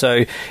one.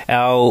 So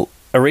our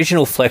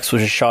original flex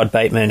was Rashad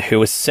Bateman, who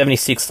was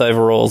 76th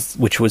overall,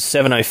 which was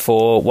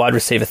 704, wide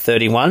receiver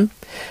 31.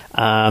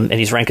 And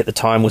his rank at the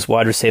time was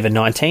wide receiver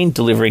 19,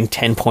 delivering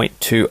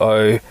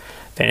 10.20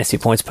 fantasy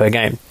points per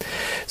game.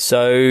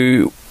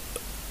 So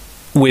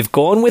we've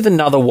gone with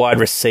another wide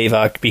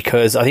receiver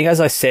because I think, as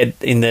I said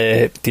in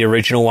the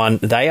original one,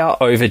 they are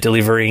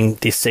over-delivering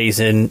this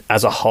season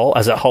as a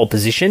whole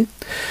position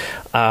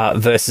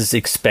versus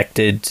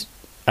expected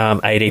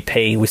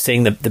ADP. We're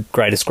seeing the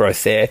greatest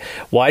growth there.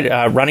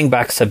 Running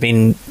backs have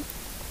been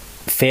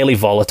fairly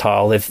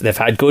volatile. They've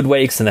had good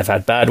weeks and they've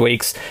had bad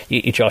weeks.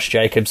 Josh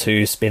Jacobs,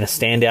 who's been a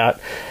standout,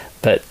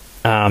 but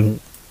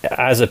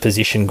as a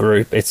position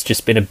group,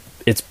 it's been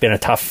a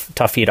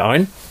tough year to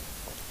own,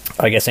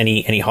 I guess,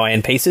 any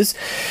high-end pieces.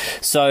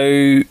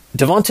 So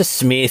Devonta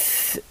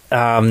Smith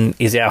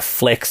is our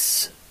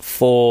flex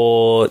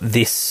for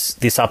this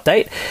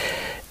update.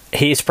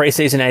 His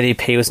preseason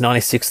ADP was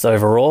 96th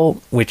overall,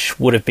 which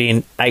would have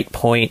been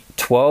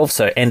 8.12,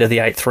 so end of the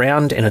 8th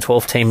round in a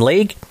 12-team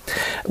league,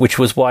 which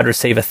was wide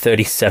receiver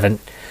 37.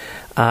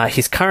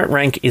 His current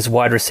rank is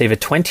wide receiver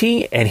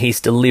 20, and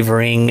he's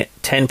delivering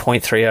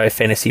 10.30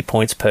 fantasy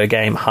points per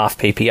game, half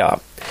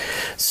PPR.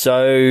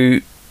 So,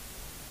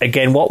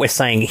 again, what we're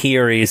saying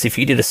here is if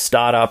you did a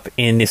startup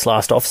in this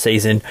last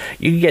off-season,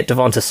 you could get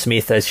Devonta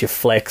Smith as your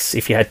flex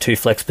if you had two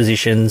flex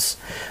positions,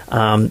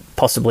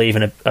 possibly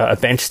even a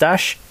bench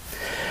stash.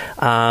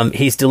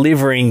 He's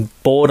delivering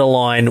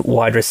borderline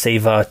wide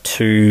receiver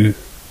towards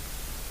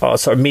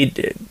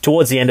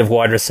the end of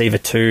wide receiver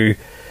 2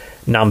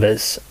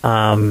 numbers,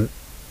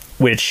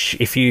 which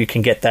if you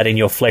can get that in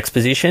your flex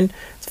position,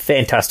 it's a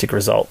fantastic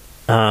result.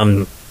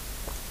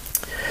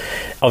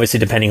 Obviously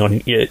depending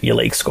on your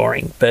league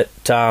scoring. But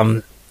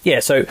so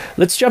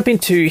let's jump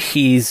into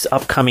his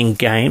upcoming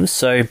games.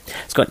 So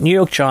it's got New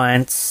York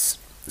Giants,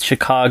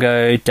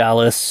 Chicago,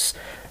 Dallas,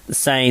 the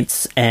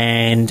Saints,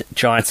 and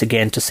Giants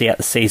again to see out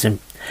the season.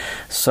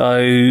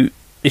 So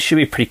this should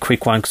be a pretty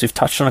quick one because we've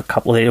touched on a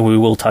couple there. We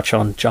will touch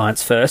on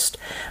Giants first.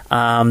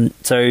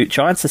 So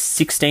Giants are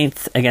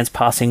 16th against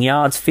passing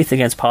yards, 5th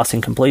against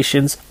passing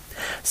completions,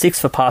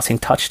 6th for passing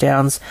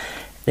touchdowns.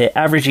 They're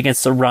average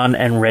against the run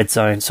and red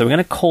zone. So we're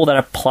going to call that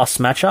a plus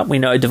matchup. We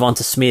know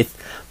Devonta Smith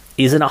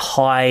isn't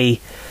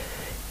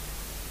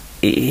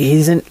he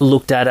isn't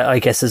looked at, I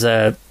guess,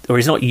 or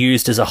he's not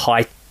used as a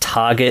high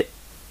target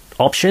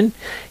option.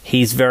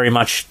 He's very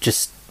much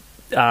just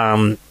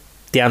down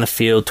the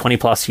field, 20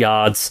 plus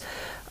yards,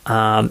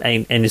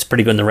 and is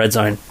pretty good in the red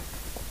zone.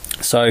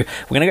 So we're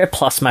going to go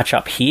plus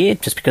matchup here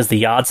just because the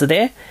yards are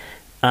there,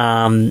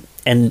 and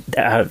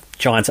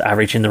Giants are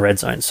average in the red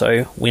zone.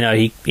 So we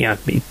know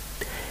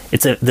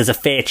there's a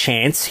fair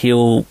chance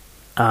he'll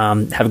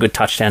have a good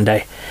touchdown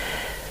day.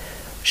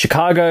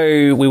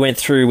 Chicago, we went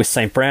through with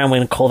St. Brown. We're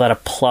going to call that a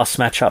plus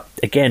matchup.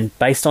 Again,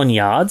 based on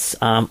yards,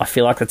 I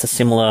feel like that's a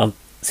similar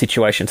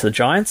situation to the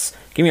Giants.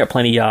 Giving up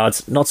plenty of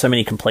yards, not so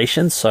many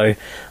completions, so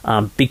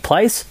big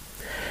plays.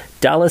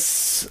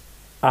 Dallas,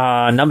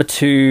 number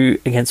 2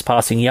 against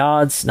passing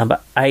yards, number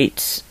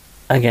 8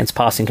 against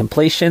passing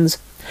completions,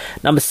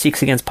 number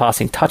 6 against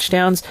passing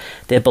touchdowns.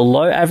 They're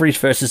below average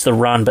versus the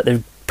run, but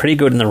they're pretty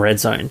good in the red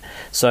zone.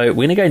 So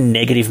we're going to go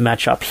negative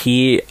matchup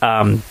here.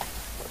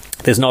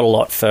 There's not a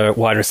lot for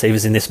wide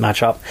receivers in this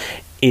matchup.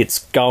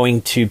 It's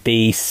going to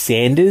be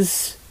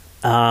Sanders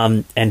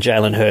and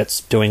Jalen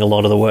Hurts doing a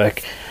lot of the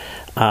work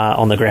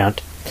on the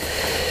ground.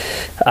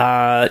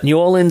 New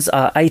Orleans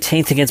are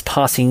 18th against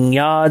passing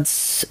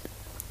yards,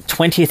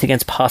 20th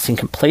against passing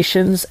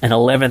completions, and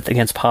 11th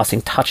against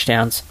passing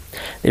touchdowns.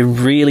 They're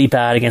really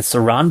bad against the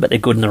run, but they're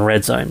good in the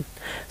red zone.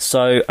 So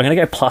I'm going to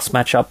go plus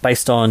matchup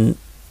based on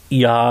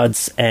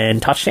yards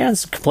and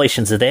touchdowns.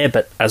 Completions are there,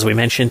 but as we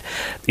mentioned,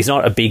 he's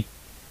not a big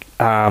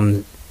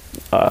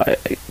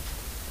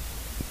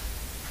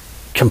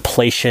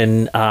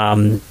completion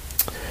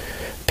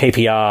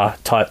PPR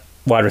type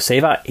wide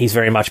receiver. He's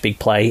very much big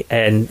play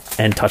and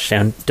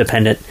touchdown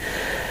dependent.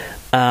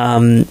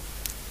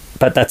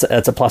 But that's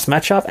a plus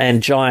matchup.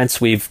 And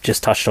Giants we've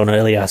just touched on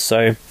earlier.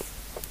 So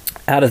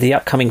out of the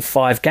upcoming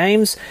 5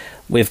 games,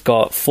 we've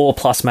got 4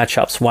 plus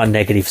matchups, 1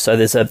 negative. So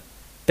there's a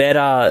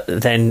better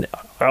than,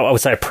 I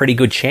would say, a pretty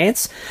good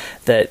chance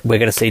that we're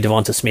going to see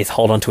Devonta Smith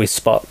hold on to his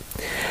spot.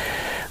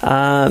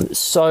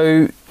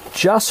 So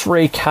just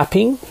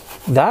recapping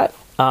that,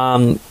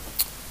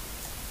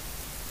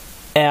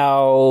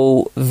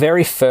 our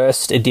very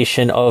first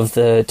edition of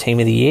the Team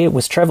of the Year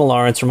was Trevor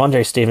Lawrence,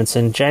 Ramondre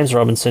Stevenson, James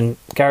Robinson,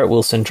 Garrett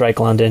Wilson, Drake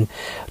London,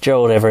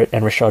 Gerald Everett,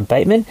 and Rashad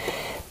Bateman.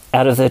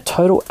 Out of the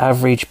total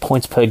average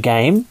points per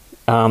game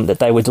that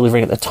they were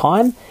delivering at the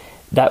time,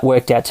 that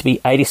worked out to be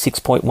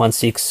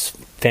 86.16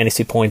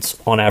 fantasy points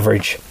on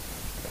average.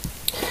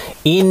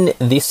 In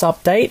this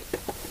update,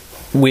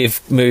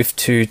 we've moved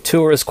to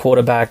Tua as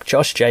quarterback,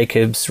 Josh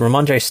Jacobs,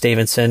 Ramondre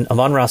Stevenson,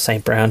 Amon-Ra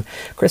St. Brown,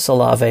 Chris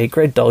Olave,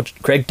 Greg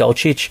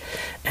Dulcich,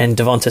 and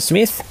Devonta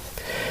Smith.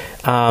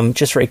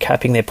 Just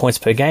recapping their points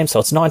per game. So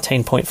it's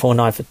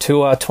 19.49 for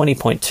Tua,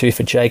 20.2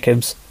 for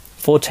Jacobs,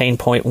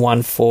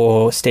 14.1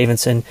 for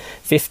Stevenson,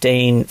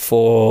 15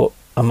 for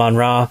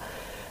Amon-Ra,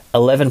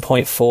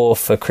 11.4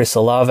 for Chris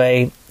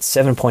Olave,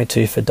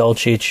 7.2 for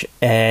Dulcich,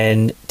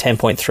 and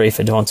 10.3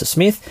 for Devonta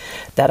Smith.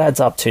 That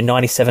adds up to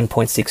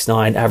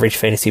 97.69 average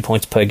fantasy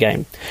points per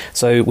game.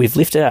 So we've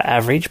lifted our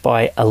average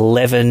by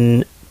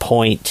 11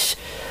 point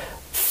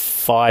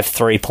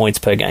 0.53 points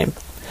per game.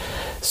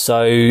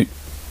 So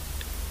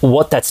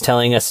what that's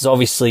telling us is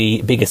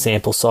obviously bigger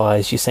sample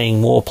size. You're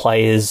seeing more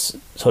players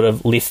sort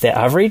of lift their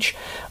average.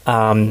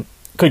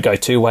 Could go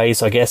two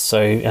ways, I guess.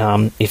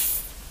 So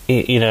if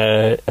in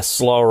a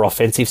slower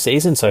offensive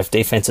season, so if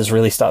defenses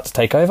really start to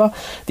take over,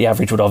 the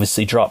average would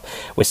obviously drop.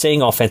 We're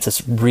seeing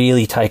offenses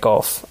really take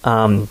off.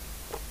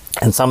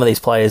 And some of these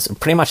players,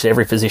 pretty much at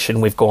every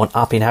position, we've gone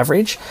up in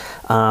average.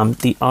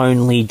 The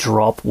only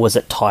drop was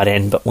at tight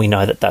end, but we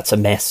know that that's a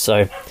mess.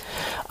 So,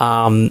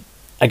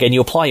 again,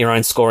 you apply your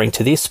own scoring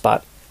to this,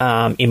 but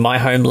in my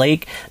home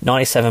league,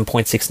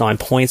 97.69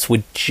 points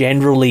would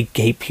generally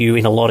keep you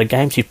in a lot of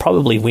games. You'd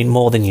probably win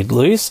more than you'd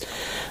lose.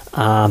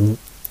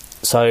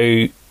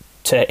 So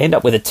to end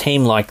up with a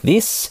team like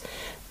this,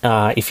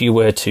 if you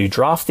were to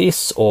draft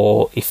this,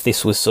 or if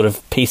this was sort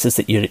of pieces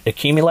that you'd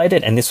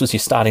accumulated and this was your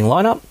starting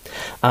lineup,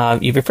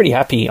 you'd be pretty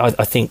happy. I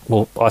think,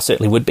 well, I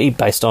certainly would be,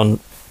 based on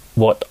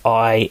what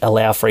I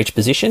allow for each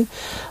position.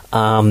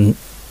 That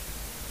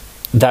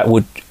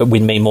would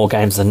win me more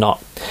games than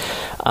not.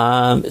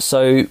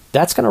 So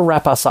that's going to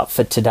wrap us up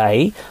for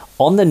today.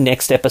 On the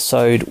next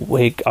episode,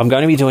 I'm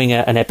going to be doing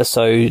an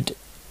episode,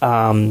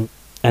 an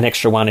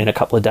extra one in a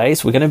couple of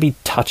days. We're going to be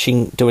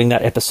doing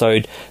that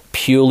episode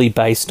purely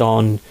based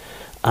on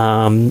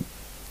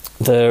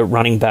the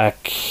running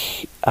back,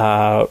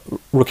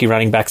 rookie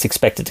running backs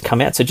expected to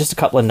come out. So just a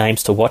couple of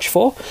names to watch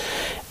for.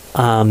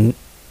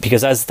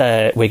 Because as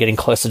we're getting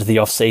closer to the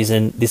off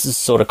season, this is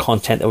sort of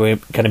content that we're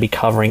going to be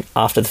covering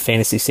after the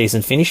fantasy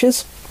season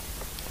finishes.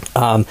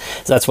 So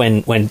that's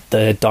when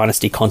the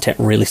dynasty content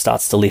really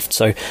starts to lift.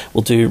 So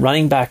we'll do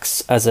running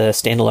backs as a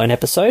standalone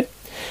episode,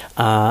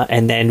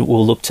 and then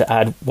we'll look to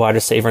add wide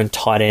receiver and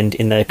tight end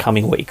in the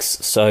coming weeks.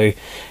 So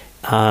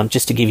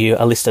just to give you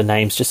a list of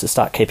names, just to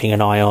start keeping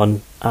an eye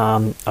on,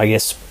 I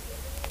guess,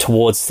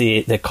 towards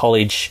the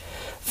college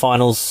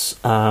finals,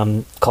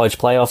 college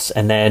playoffs,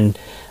 and then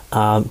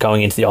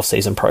going into the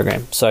off-season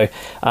program. So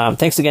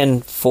thanks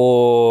again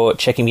for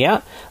checking me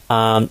out.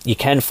 You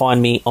can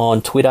find me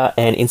on Twitter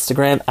and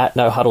Instagram at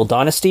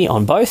NoHuddleDynasty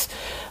on both.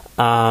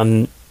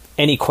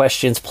 Any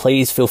questions,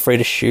 please feel free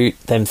to shoot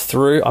them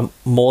through. I'm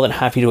more than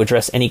happy to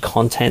address any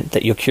content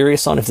that you're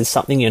curious on. If there's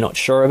something you're not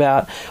sure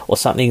about, or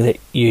something that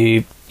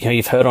you've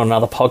heard on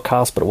another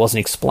podcast but it wasn't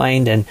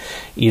explained and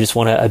you just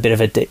want a bit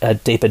of a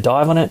deeper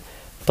dive on it,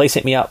 please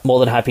hit me up. More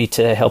than happy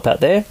to help out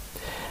there.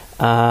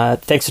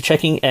 Thanks for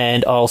checking,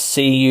 and I'll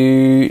see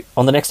you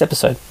on the next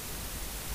episode.